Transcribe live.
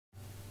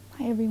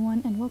Hi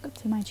everyone and welcome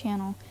to my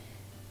channel.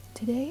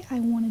 Today I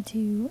wanted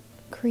to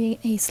create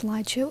a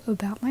slideshow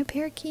about my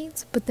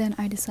parakeets, but then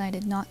I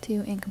decided not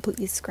to and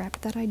completely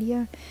scrapped that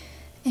idea,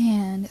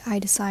 and I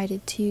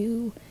decided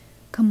to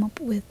come up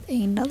with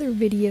another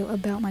video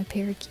about my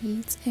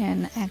parakeets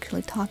and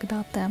actually talk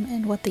about them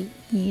and what they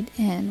eat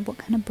and what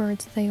kind of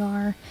birds they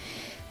are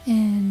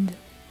and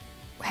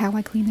how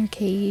I clean their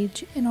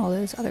cage and all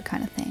those other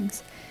kind of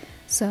things.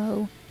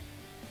 So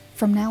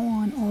from now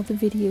on, all the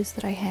videos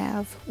that I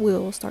have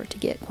will start to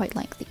get quite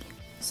lengthy.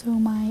 So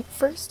my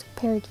first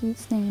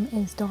parakeet's name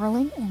is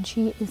Darling, and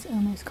she is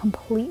almost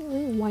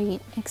completely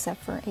white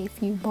except for a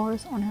few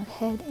bars on her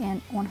head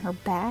and on her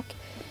back.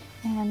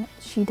 And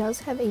she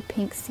does have a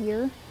pink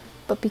cere,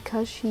 but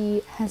because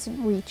she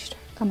hasn't reached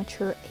a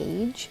mature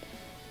age,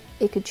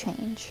 it could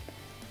change.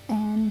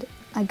 And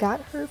I got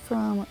her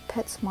from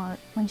PetSmart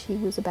when she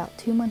was about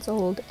 2 months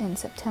old in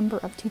September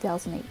of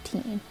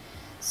 2018.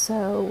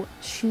 So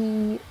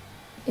she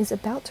is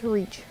about to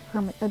reach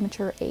her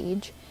mature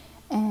age,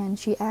 and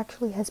she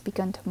actually has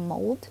begun to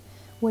molt,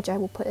 which I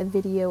will put a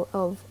video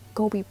of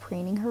Golby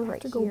preening her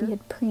right here. After Golby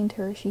had preened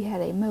her, she had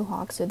a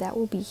mohawk, so that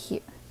will be here.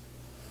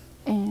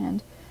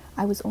 And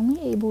I was only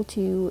able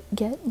to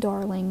get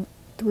Darling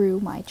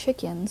through my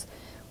chickens,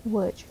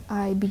 which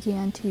I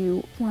began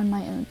to run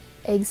my own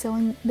egg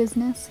selling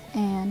business,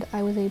 and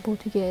I was able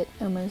to get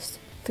almost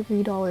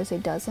 $3 a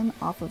dozen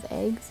off of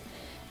eggs.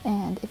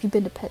 And if you've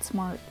been to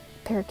PetSmart,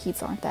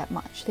 parakeets aren't that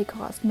much. They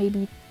cost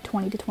maybe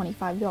 $20 to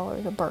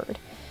 $25 a bird,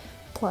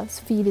 plus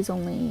feed is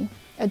only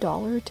 $1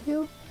 or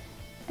 $2,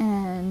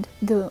 and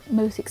the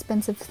most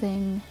expensive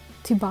thing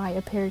to buy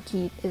a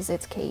parakeet is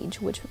its cage,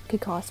 which could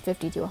cost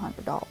 $50 to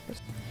 $100.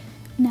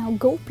 Now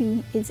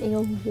Golby is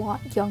a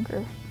lot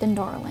younger than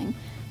Darling,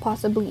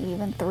 possibly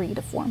even 3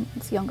 to 4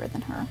 months younger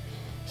than her.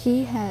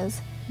 He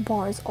has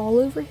bars all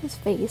over his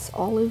face,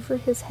 all over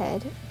his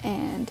head,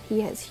 and he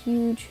has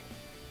huge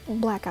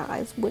black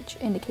eyes, which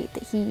indicate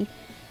that he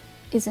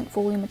isn't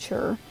fully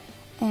mature.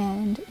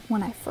 And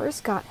when I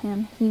first got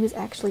him, he was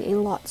actually a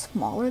lot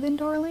smaller than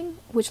Darling,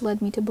 which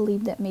led me to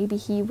believe that maybe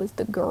he was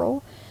the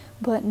girl.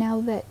 But now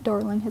that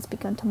Darling has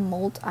begun to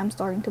molt, I'm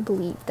starting to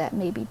believe that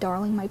maybe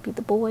Darling might be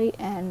the boy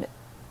and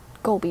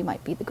Golby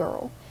might be the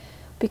girl,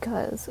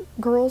 because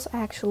girls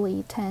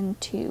actually tend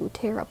to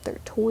tear up their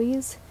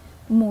toys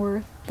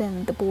more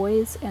than the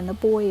boys, and the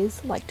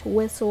boys like to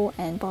whistle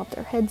and bob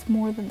their heads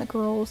more than the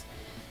girls,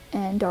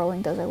 and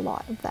Darling does a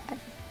lot of that.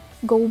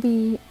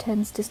 Golby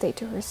tends to stay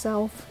to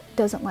herself,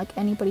 doesn't like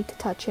anybody to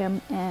touch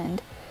him, and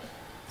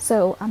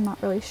so I'm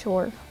not really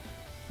sure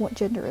what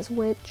gender is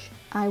which.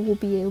 I will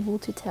be able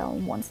to tell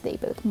once they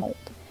both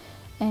molt,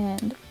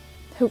 and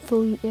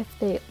hopefully if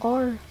they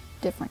are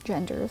different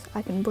genders,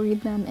 I can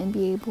breed them and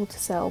be able to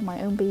sell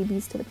my own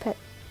babies to the pet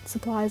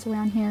supplies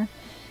around here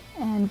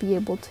and be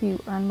able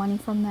to earn money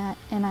from that,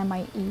 and I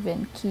might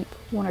even keep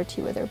 1 or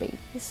 2 of their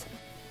babies.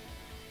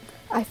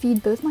 I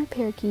feed both my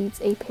parakeets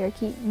a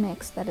parakeet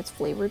mix that is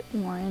flavored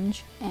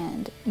orange,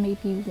 and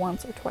maybe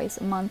once or twice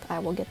a month I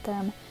will get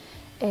them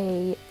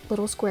a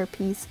little square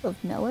piece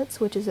of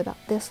millets, which is about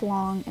this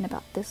long and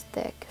about this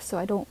thick. So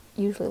I don't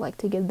usually like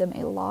to give them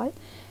a lot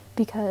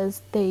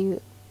because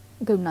they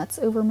go nuts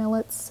over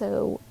millets,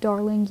 so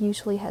Darling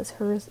usually has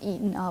hers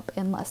eaten up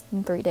in less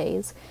than 3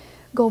 days.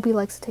 Golby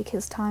likes to take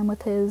his time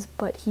with his,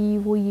 but he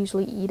will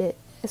usually eat it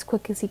as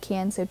quick as he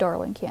can so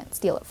Darling can't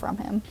steal it from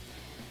him.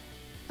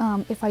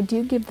 If I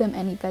do give them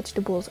any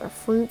vegetables or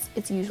fruits,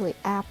 it's usually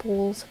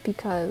apples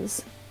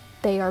because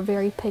they are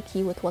very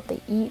picky with what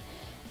they eat,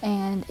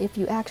 and if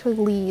you actually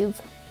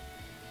leave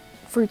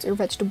fruits or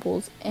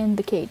vegetables in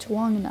the cage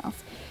long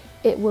enough,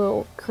 it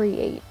will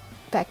create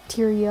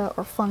bacteria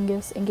or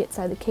fungus and get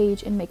inside the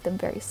cage and make them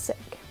very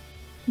sick.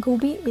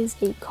 Golby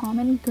is a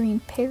common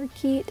green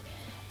parakeet,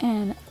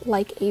 and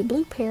like a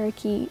blue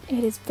parakeet,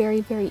 it is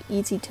very, very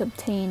easy to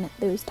obtain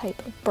those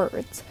type of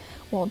birds,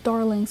 while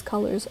Darling's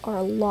colors are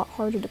a lot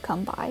harder to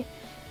come by.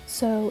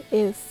 So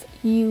if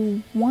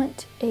you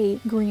want a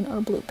green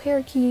or blue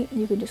parakeet,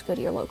 you can just go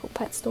to your local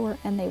pet store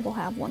and they will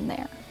have one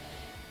there.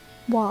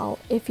 While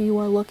if you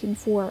are looking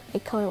for a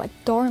color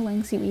like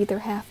Darling's, you either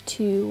have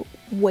to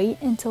wait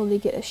until they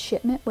get a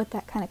shipment with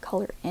that kind of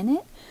color in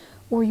it,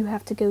 or you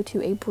have to go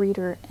to a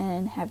breeder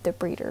and have the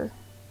breeder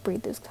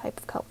breed those type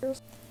of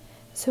colors.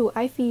 So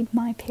I feed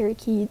my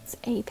parakeets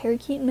a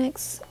parakeet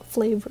mix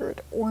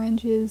flavored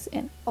oranges,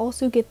 and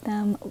also get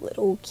them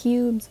little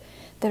cubes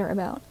that are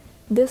about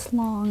this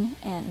long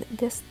and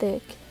this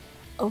thick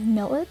of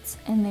millets,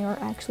 and they are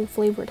actually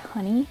flavored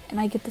honey,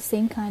 and I get the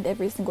same kind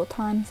every single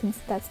time since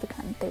that's the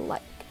kind that they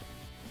like.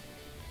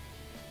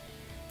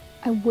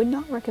 I would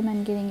not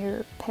recommend getting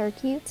your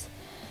parakeets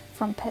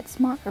from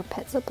PetSmart or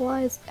Pet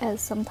Supplies,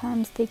 as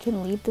sometimes they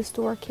can leave the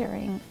store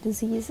carrying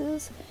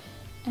diseases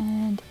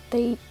and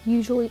they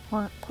usually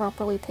aren't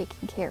properly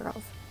taken care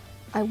of.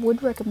 I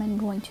would recommend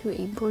going to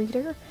a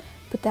breeder,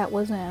 but that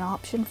wasn't an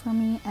option for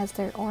me as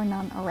there are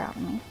none around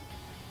me.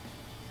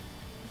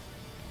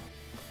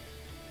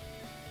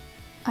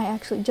 I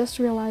actually just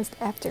realized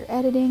after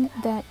editing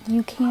that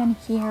you can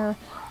hear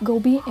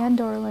Gobi and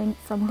Darling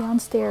from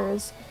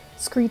downstairs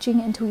screeching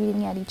and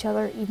tweeting at each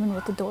other even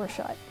with the door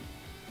shut.